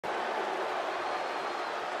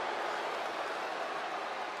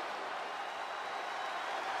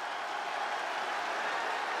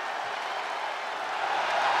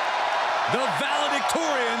the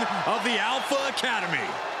valedictorian of the Alpha Academy,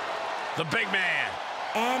 the big man.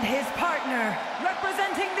 And his partner,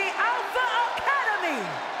 representing the Alpha Academy,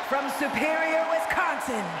 from Superior,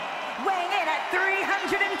 Wisconsin, weighing in at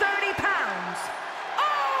 330 pounds,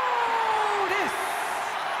 Otis!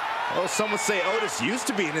 Well, some would say Otis used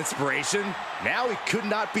to be an inspiration. Now he could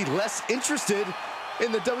not be less interested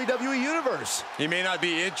in the WWE Universe. He may not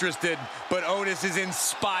be interested, but Otis is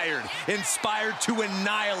inspired. Inspired to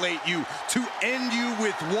annihilate you, to end you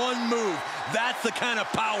with one move. That's the kind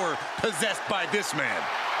of power possessed by this man.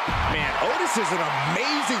 Man, Otis is an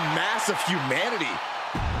amazing mass of humanity.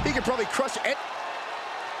 He could probably crush any...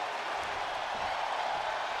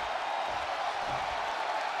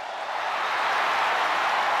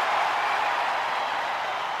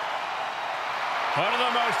 One of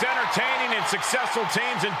the most entertaining and successful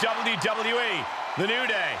teams in WWE, the New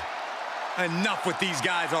Day. Enough with these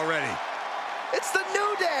guys already. It's the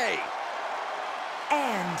New Day!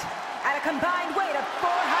 And at a combined weight of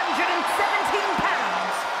 417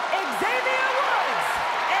 pounds, Xavier Woods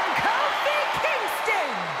and Kofi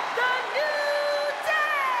Kingston, the New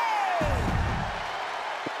Day!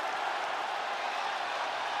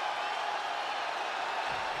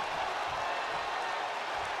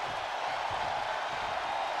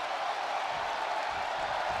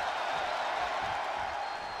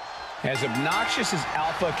 As obnoxious as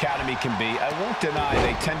Alpha Academy can be, I won't deny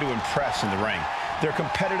they tend to impress in the ring. Their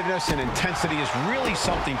competitiveness and intensity is really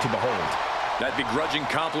something to behold. That begrudging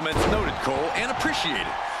compliments noted, Cole, and appreciated.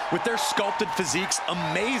 With their sculpted physiques,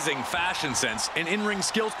 amazing fashion sense, and in-ring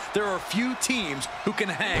skills, there are few teams who can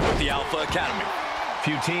hang with the Alpha Academy.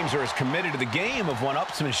 Few teams are as committed to the game of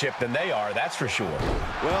one-upsmanship than they are, that's for sure.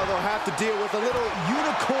 Well, they'll have to deal with a little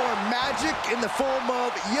unicorn magic in the form of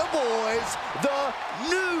ya boys, the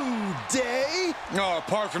New Day. Oh,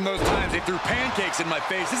 apart from those times they threw pancakes in my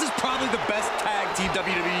face, this is probably the best tag team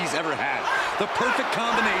WWE's ever had. The perfect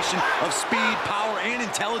combination of speed, power, and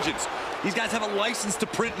intelligence. These guys have a license to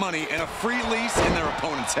print money and a free lease in their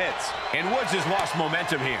opponents' heads. And Woods has lost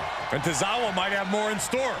momentum here. And Tozawa might have more in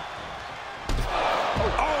store.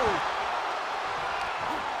 Oh!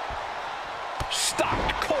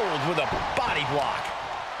 Stopped cold with a body block.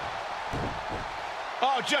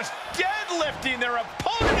 Oh, just deadlifting their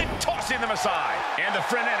opponent and tossing them aside. And the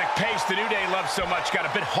frenetic pace the New Day loves so much got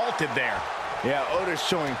a bit halted there. Yeah, Otis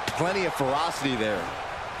showing plenty of ferocity there.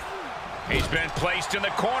 He's been placed in the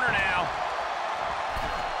corner now.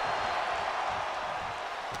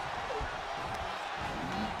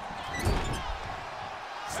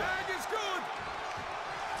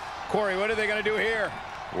 Corey, what are they going to do here?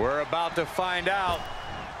 We're about to find out.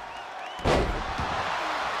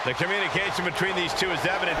 The communication between these two is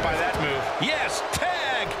evident by that move. Yes,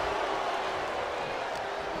 tag!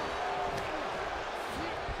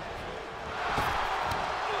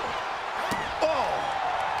 Oh!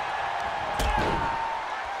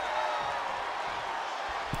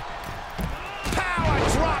 Power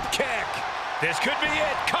drop kick! This could be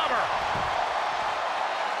it. Cover!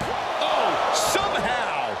 Oh,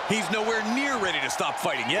 somehow! He's nowhere near ready to stop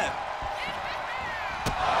fighting yet.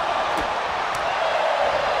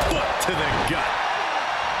 Foot to the gut.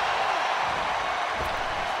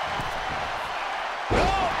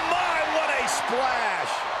 Oh, my, what a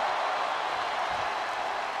splash!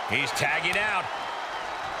 He's tagging out.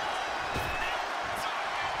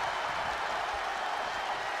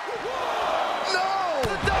 No!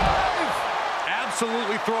 The dive!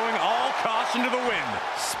 Absolutely throwing all caution to the wind.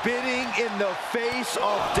 Spitting in the face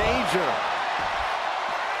of danger.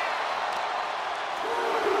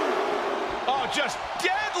 Oh, just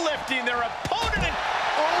deadlifting their opponent.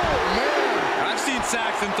 And Oh, man! I've seen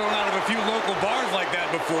Saxon thrown out of a few local bars like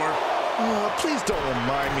that before. Oh, please don't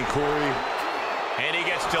remind me, Corey. And he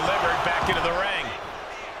gets delivered back into the ring.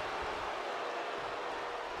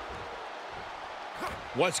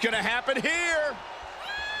 What's going to happen here?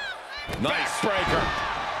 Nice. Backbreaker.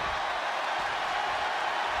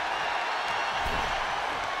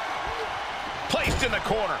 Placed in the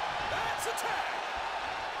corner.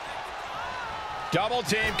 Double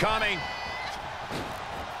team coming.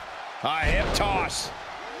 A hip toss.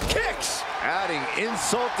 Kicks! Adding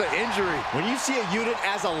insult to injury. When you see a unit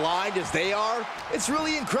as aligned as they are, it's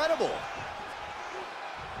really incredible.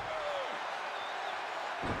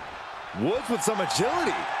 Woods with some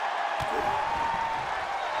agility.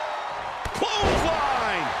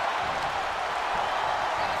 Clothesline!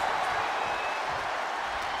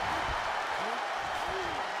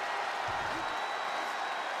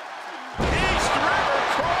 East River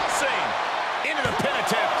crossing! Into the pin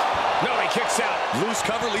attempt. No, he kicks out. Loose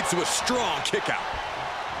cover leads to a strong kick out.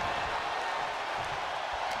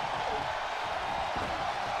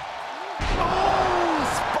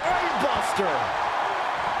 monster.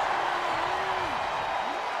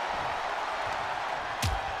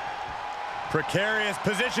 Precarious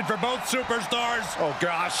position for both superstars. Oh,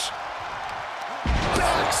 gosh.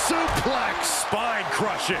 Back suplex. Spine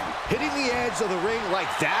crushing. Hitting the edge of the ring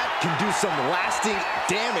like that can do some lasting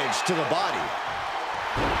damage to the body.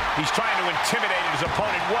 He's trying to intimidate his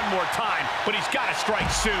opponent one more time, but he's got to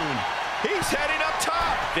strike soon. He's heading up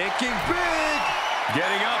top. Thinking big.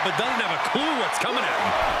 Getting up, but doesn't have a clue what's coming at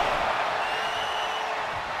him.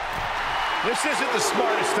 This isn't the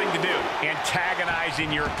smartest thing to do,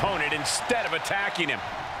 antagonizing your opponent instead of attacking him.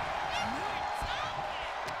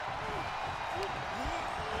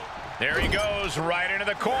 There he goes, right into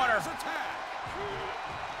the corner.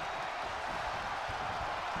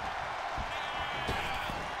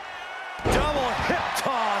 Double hip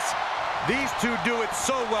toss. These two do it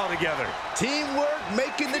so well together. Teamwork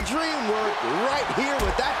making the dream work right here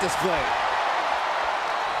with that display.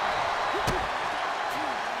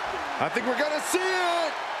 I think we're gonna see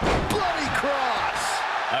it. Bloody cross.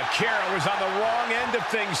 Akira was on the wrong end of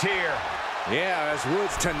things here. Yeah, as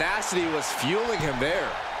Wood's tenacity was fueling him there.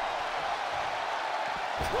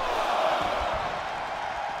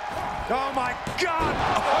 Oh my God!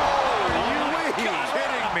 Oh, Are you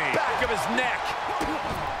kidding me? Back of his neck.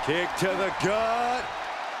 Kick to the gut.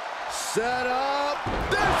 Set up.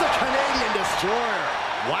 There's the Canadian Destroyer.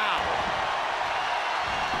 Wow.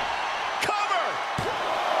 Cover!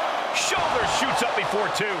 Shoulder shoots up before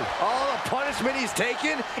two. All the punishment he's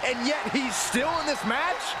taken, and yet he's still in this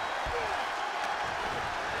match?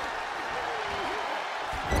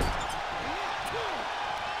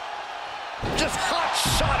 Just hot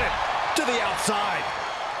shot it to the outside.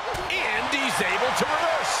 And he's able to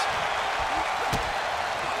reverse.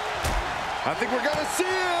 I think we're gonna see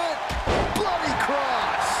it. Bloody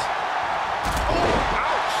cross. Oh,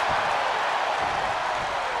 ouch.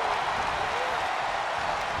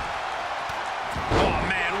 Oh,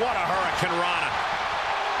 man, what a Hurricane Rana.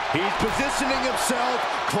 He's positioning himself,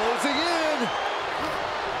 closing in.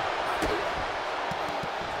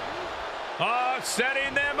 Oh,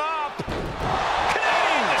 setting them up.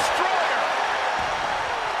 Canadian Destroyer.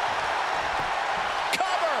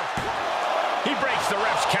 Cover. He breaks the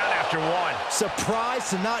ref's count after one. Surprised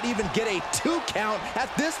to not even get a 2 count at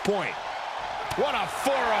this point. What a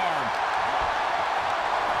forearm.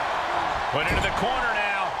 Put into the corner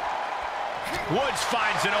now. Woods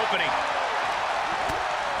finds an opening.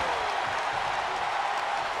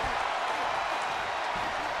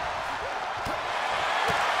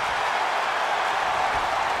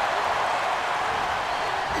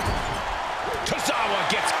 Tozawa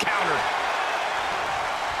gets countered.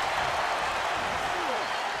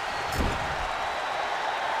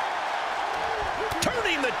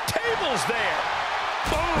 Turning the tables there.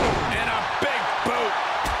 Boom! And a big boot.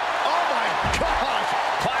 Oh my gosh!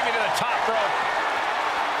 Climbing to the top rope.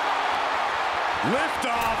 Lift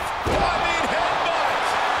off. Climbing headbutt.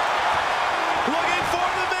 Looking for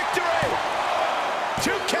the victory.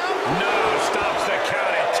 2 count. No, stops the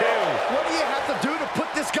count at 2. What do you have to do to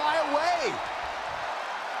put this guy away?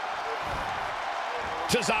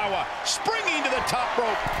 Tozawa springing to the top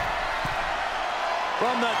rope.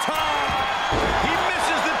 From the top. He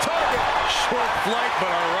misses the target. Short flight, but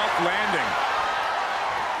a rough landing.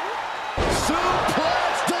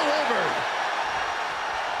 Suplex delivered.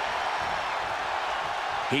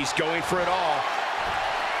 He's going for it all.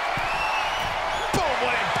 Boom,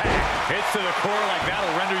 what impact. Hits to the core like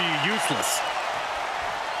that'll render you useless.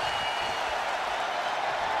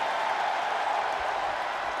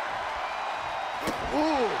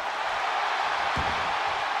 Ooh.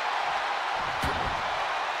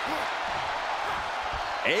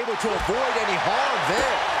 Able to avoid any harm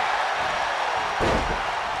there.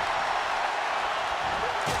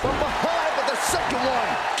 From behind, but the second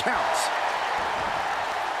one counts.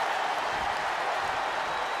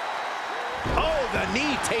 Oh, the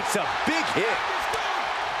knee takes a big hit.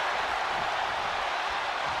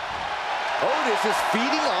 Otis is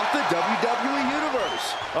feeding off the WWE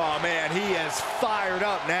Universe. Oh, man, he is fired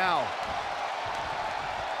up now.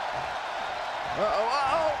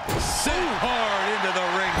 Sent hard into the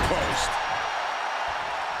ring post.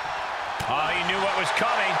 Oh, he knew what was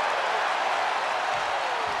coming.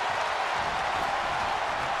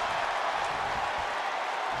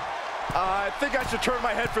 I think I should turn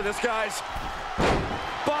my head for this, guys.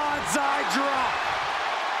 Bonsai drop.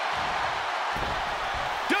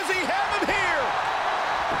 Does he have him here?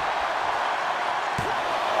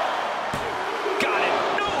 Got it.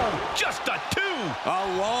 No, just a 2.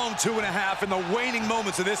 A long 2.5 in the waning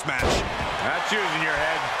moments of this match. That's using your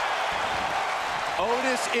head.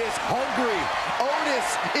 Otis is hungry. Otis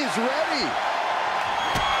is ready.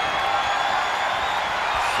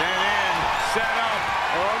 Set in, set up.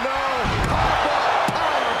 Oh no!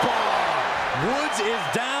 Powerbomb! Woods is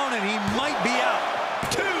down and he might be out.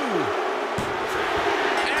 2.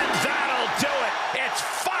 And that'll do it. It's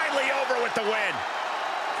finally over with the win.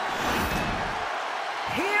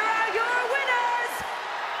 Here are your winners,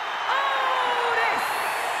 Otis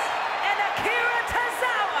and Akira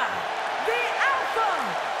Tozawa, the Alpha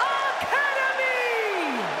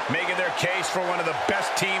Academy. Making their case for one of the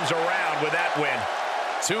best teams around with that win.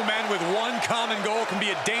 2 men with one common goal can be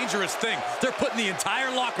a dangerous thing. They're putting the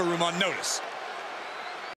entire locker room on notice.